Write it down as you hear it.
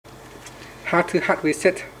how to hard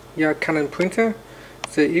reset your Canon printer.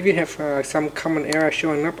 So if you have some common error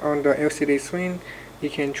showing up on the LCD screen, you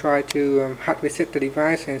can try to hard reset the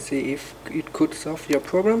device and see if it could solve your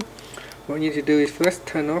problem. What you need to do is first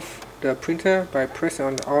turn off the printer by pressing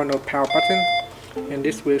on the on or power button, and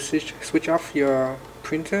this will switch off your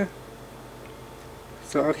printer.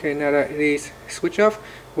 So okay, now that it is switched off,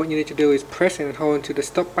 what you need to do is press and hold to the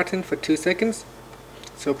stop button for 2 seconds.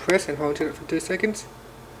 So press and hold to it for 2 seconds,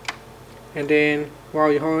 and then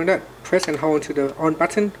while you're holding that, press and hold to the on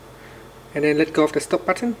button, and then let go of the stop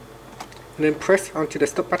button, and then press onto the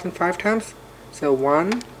stop button 5 times. So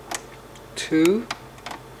 1, 2,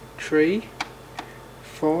 3,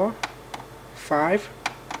 4, 5,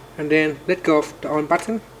 and then let go of the on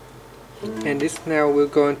button, and this now will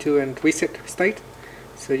go into a reset state.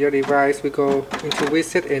 So your device will go into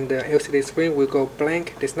reset and the LCD screen will go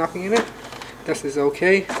blank. There's nothing in it. That is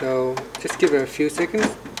okay. So just give it a few seconds.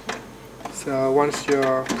 So once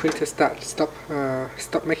your printer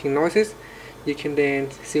stop making noises, you can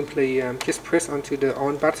then simply just press onto the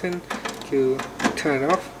on button to turn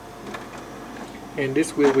it off, and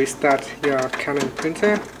this will restart your Canon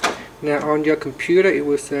printer. Now on your computer it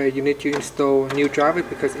will say you need to install a new driver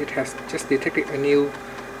because it has just detected a new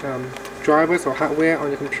drivers or hardware on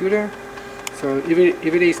your computer. So if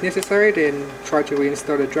it is necessary, then try to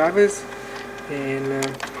reinstall the drivers, and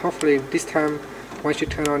hopefully this time once you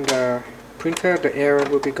turn on the printer, the error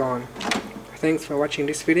will be gone. Thanks for watching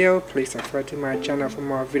this video. Please subscribe to my channel for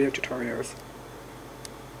more video tutorials.